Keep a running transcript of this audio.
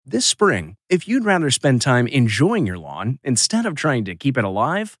This spring, if you'd rather spend time enjoying your lawn instead of trying to keep it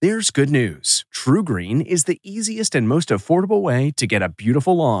alive, there's good news. TruGreen is the easiest and most affordable way to get a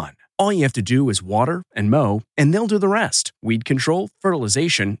beautiful lawn. All you have to do is water and mow, and they'll do the rest. Weed control,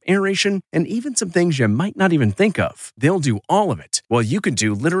 fertilization, aeration, and even some things you might not even think of. They'll do all of it, while you can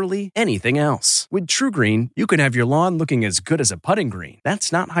do literally anything else. With TruGreen, you can have your lawn looking as good as a putting green.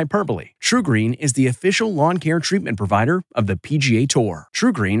 That's not hyperbole. TruGreen is the official lawn care treatment provider of the PGA Tour.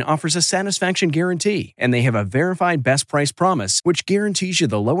 TruGreen offers a satisfaction guarantee, and they have a verified best price promise, which guarantees you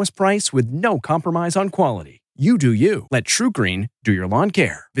the lowest price with no compromise on quality. You do you. Let TruGreen do your lawn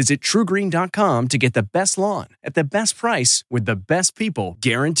care. Visit TruGreen.com to get the best lawn at the best price with the best people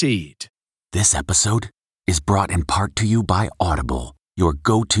guaranteed. This episode is brought in part to you by Audible, your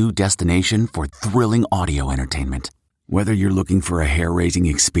go-to destination for thrilling audio entertainment. Whether you're looking for a hair-raising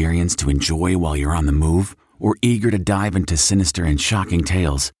experience to enjoy while you're on the move or eager to dive into sinister and shocking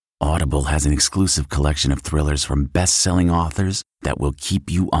tales, Audible has an exclusive collection of thrillers from best-selling authors that will keep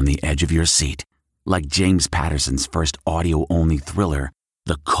you on the edge of your seat. Like James Patterson's first audio-only thriller,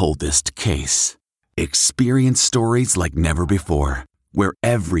 The Coldest Case. Experience stories like never before, where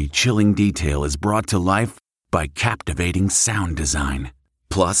every chilling detail is brought to life by captivating sound design.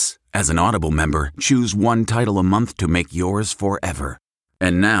 Plus, as an Audible member, choose one title a month to make yours forever.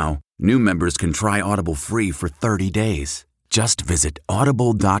 And now, new members can try Audible free for 30 days. Just visit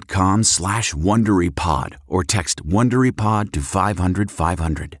audible.com/WonderyPod or text WonderyPod to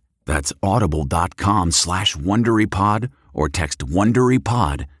 500-500. That's audible.com/WonderyPod or text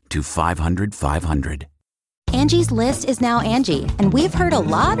WonderyPod to 500-500. Angie's List is now Angie, and we've heard a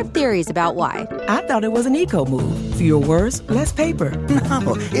lot of theories about why. I thought it was an eco move. Fewer words, less paper.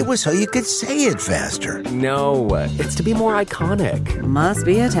 No, it was so you could say it faster. No, it's to be more iconic. Must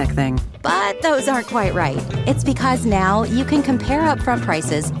be a tech thing. But those aren't quite right. It's because now you can compare upfront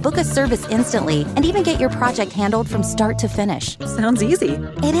prices, book a service instantly, and even get your project handled from start to finish. Sounds easy.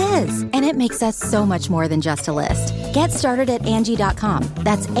 It is, and it makes us so much more than just a list. Get started at Angie.com.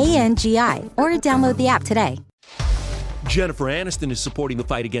 That's ANGI, or download the app today. Jennifer Aniston is supporting the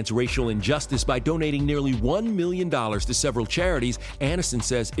fight against racial injustice by donating nearly $1 million to several charities. Aniston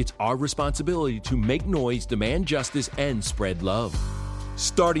says it's our responsibility to make noise, demand justice, and spread love.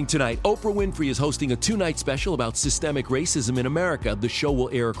 Starting tonight, Oprah Winfrey is hosting a 2-night special about systemic racism in America. The show will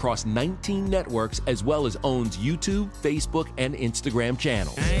air across 19 networks as well as owns YouTube, Facebook, and Instagram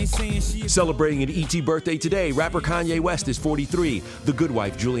channels. Celebrating an E.T. birthday today, rapper Kanye West is 43. The Good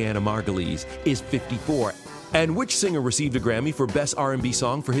Wife, Juliana Margulies, is 54. And which singer received a Grammy for Best R&B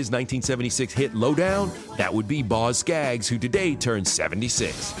Song for his 1976 hit Lowdown? That would be Boz Scaggs, who today turns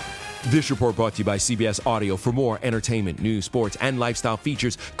 76. This report brought to you by CBS Audio. For more entertainment, news, sports, and lifestyle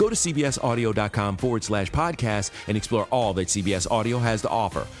features, go to cbsaudio.com/podcast and explore all that CBS Audio has to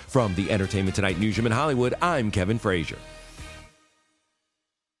offer. From the Entertainment Tonight newsroom in Hollywood, I'm Kevin Frazier.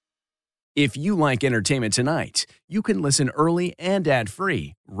 If you like Entertainment Tonight, you can listen early and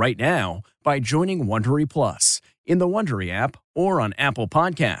ad-free right now by joining Wondery Plus in the Wondery app or on Apple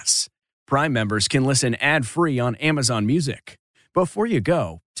Podcasts. Prime members can listen ad-free on Amazon Music. Before you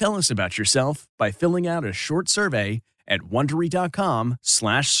go, tell us about yourself by filling out a short survey at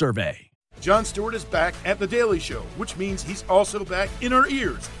Wondery.com/survey. Jon Stewart is back at The Daily Show, which means he's also back in our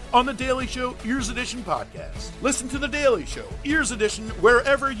ears on The Daily Show Ears Edition podcast. Listen to The Daily Show Ears Edition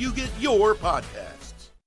wherever you get your podcasts.